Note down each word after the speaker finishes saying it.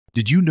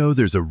Did you know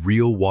there's a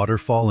real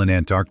waterfall in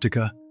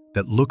Antarctica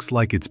that looks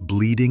like it's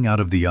bleeding out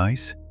of the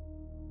ice?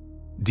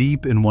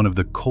 Deep in one of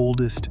the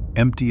coldest,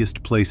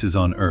 emptiest places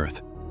on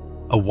Earth,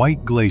 a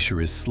white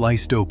glacier is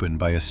sliced open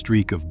by a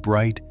streak of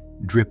bright,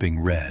 dripping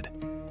red.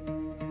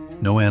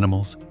 No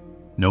animals,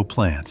 no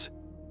plants,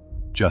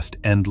 just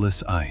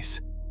endless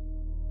ice,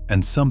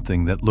 and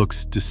something that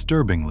looks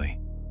disturbingly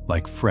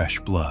like fresh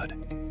blood.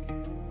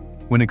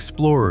 When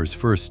explorers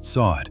first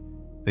saw it,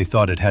 they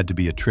thought it had to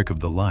be a trick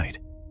of the light.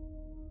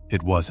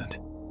 It wasn't.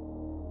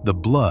 The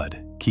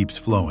blood keeps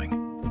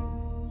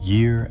flowing,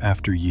 year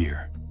after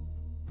year.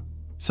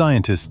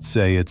 Scientists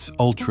say it's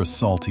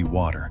ultra-salty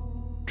water,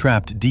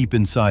 trapped deep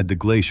inside the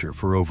glacier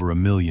for over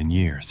 1 million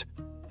years,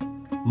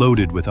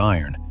 loaded with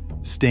iron,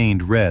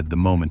 stained red the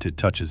moment it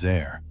touches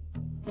air.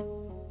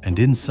 And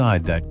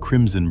inside that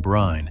crimson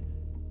brine,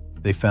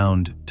 they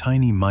found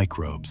tiny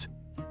microbes,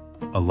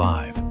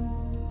 alive,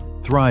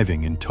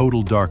 thriving in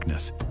total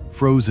darkness,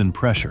 frozen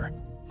pressure,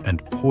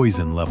 and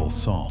poison-level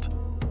salt.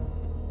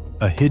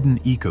 A hidden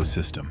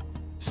ecosystem,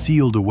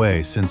 sealed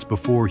away since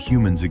before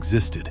humans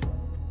existed,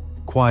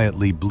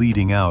 quietly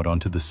bleeding out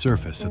onto the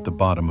surface at the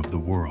bottom of the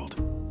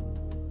world.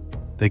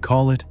 They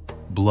call it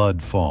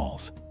blood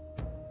falls.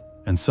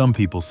 And some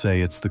people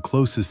say it's the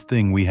closest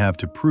thing we have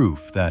to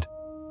proof that,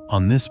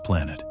 on this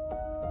planet,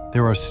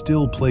 there are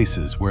still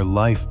places where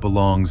life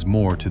belongs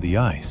more to the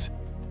ice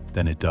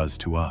than it does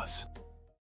to us.